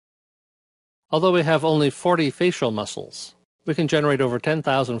Although we have only 40 facial muscles, we can generate over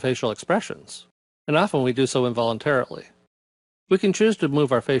 10,000 facial expressions, and often we do so involuntarily. We can choose to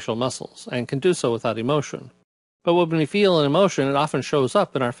move our facial muscles, and can do so without emotion. But when we feel an emotion, it often shows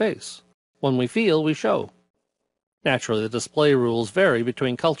up in our face. When we feel, we show. Naturally, the display rules vary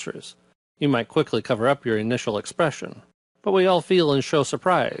between cultures. You might quickly cover up your initial expression, but we all feel and show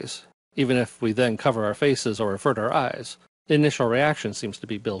surprise. Even if we then cover our faces or avert our eyes, the initial reaction seems to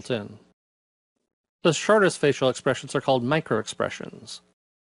be built in. The shortest facial expressions are called microexpressions.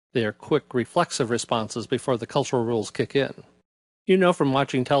 They are quick, reflexive responses before the cultural rules kick in. You know from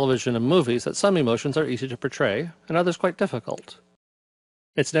watching television and movies that some emotions are easy to portray, and others quite difficult.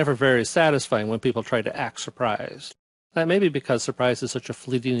 It's never very satisfying when people try to act surprised. That may be because surprise is such a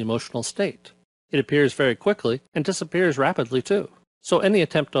fleeting emotional state. It appears very quickly and disappears rapidly too. So any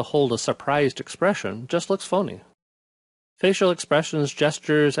attempt to hold a surprised expression just looks phony. Facial expressions,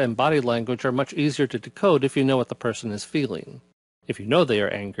 gestures, and body language are much easier to decode if you know what the person is feeling. If you know they are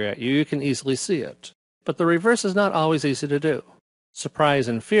angry at you, you can easily see it. But the reverse is not always easy to do. Surprise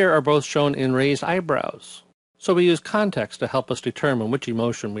and fear are both shown in raised eyebrows, so we use context to help us determine which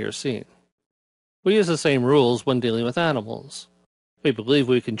emotion we are seeing. We use the same rules when dealing with animals. We believe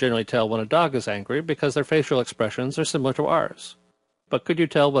we can generally tell when a dog is angry because their facial expressions are similar to ours. But could you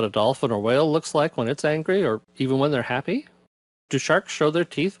tell what a dolphin or whale looks like when it's angry, or even when they're happy? Do sharks show their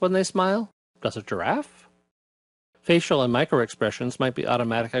teeth when they smile? Does a giraffe? Facial and microexpressions might be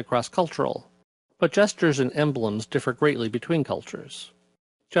automatic and cross-cultural, but gestures and emblems differ greatly between cultures.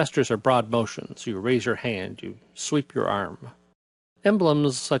 Gestures are broad motions. You raise your hand, you sweep your arm.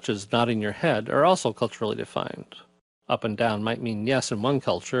 Emblems such as nodding your head are also culturally defined. Up and down might mean yes in one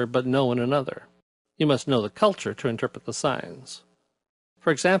culture, but no in another. You must know the culture to interpret the signs.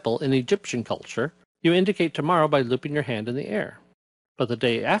 For example, in Egyptian culture, you indicate tomorrow by looping your hand in the air, but the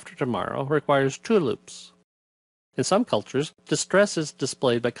day after tomorrow requires 2 loops. In some cultures, distress is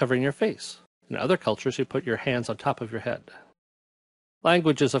displayed by covering your face. In other cultures, you put your hands on top of your head.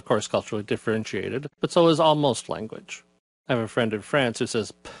 Language is, of course, culturally differentiated, but so is almost language. I have a friend in France who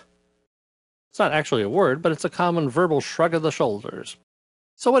says "p." It's not actually a word, but it's a common verbal shrug of the shoulders.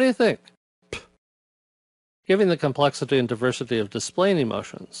 So what do you think? P. Given the complexity and diversity of displaying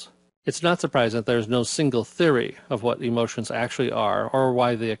emotions, it's not surprising that there is no single theory of what emotions actually are or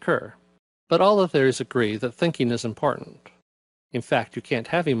why they occur. But all the theories agree that thinking is important. In fact, you can't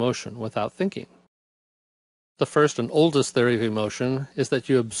have emotion without thinking. The first and oldest theory of emotion is that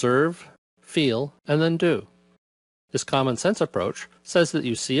you observe, feel, and then do. This common sense approach says that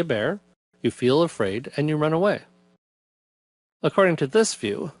you see a bear, you feel afraid, and you run away. According to this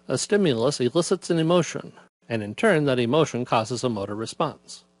view, a stimulus elicits an emotion, and in turn that emotion causes a motor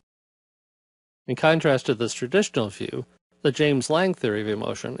response. In contrast to this traditional view, the James Lange theory of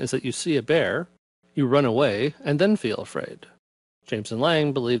emotion is that you see a bear, you run away, and then feel afraid. James and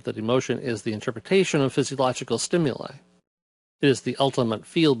Lange believed that emotion is the interpretation of physiological stimuli. It is the ultimate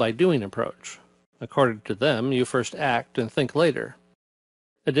feel-by-doing approach. According to them, you first act and think later.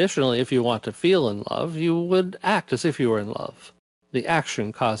 Additionally, if you want to feel in love, you would act as if you were in love. The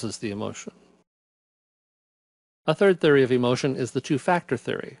action causes the emotion. A third theory of emotion is the two-factor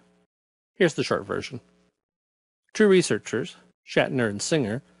theory. Here's the short version. 2 researchers, Shatner and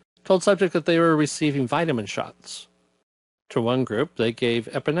Singer, told subjects that they were receiving vitamin shots. To one group, they gave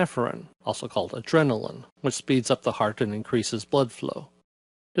epinephrine, also called adrenaline, which speeds up the heart and increases blood flow.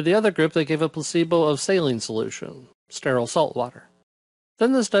 To the other group, they gave a placebo of saline solution, sterile salt water.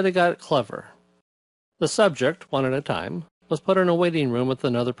 Then the study got clever. The subject, one at a time, was put in a waiting room with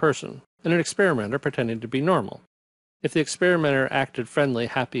another person, and an experimenter pretending to be normal. If the experimenter acted friendly,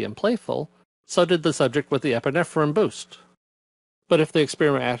 happy, and playful, so did the subject with the epinephrine boost. But if the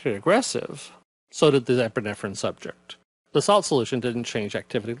experimenter acted aggressive, so did the epinephrine subject. The salt solution didn't change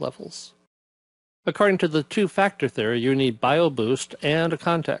activity levels. According to the two-factor theory, you need bio-boost and a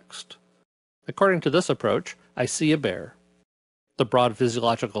context. According to this approach, I see a bear. The broad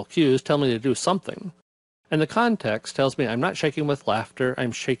physiological cues tell me to do something, and the context tells me I'm not shaking with laughter,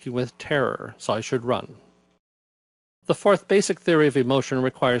 I'm shaking with terror, so I should run. The fourth basic theory of emotion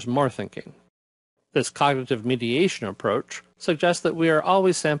requires more thinking. This cognitive mediation approach suggests that we are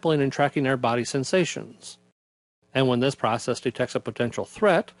always sampling and tracking our body sensations. And when this process detects a potential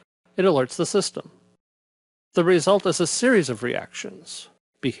threat, it alerts the system. The result is a series of reactions,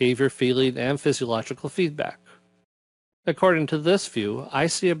 behavior, feeling, and physiological feedback. According to this view, I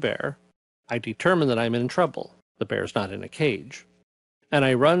see a bear, I determine that I'm in trouble, the bear's not in a cage, and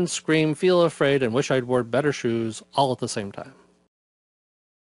I run, scream, feel afraid, and wish I'd worn better shoes all at the same time.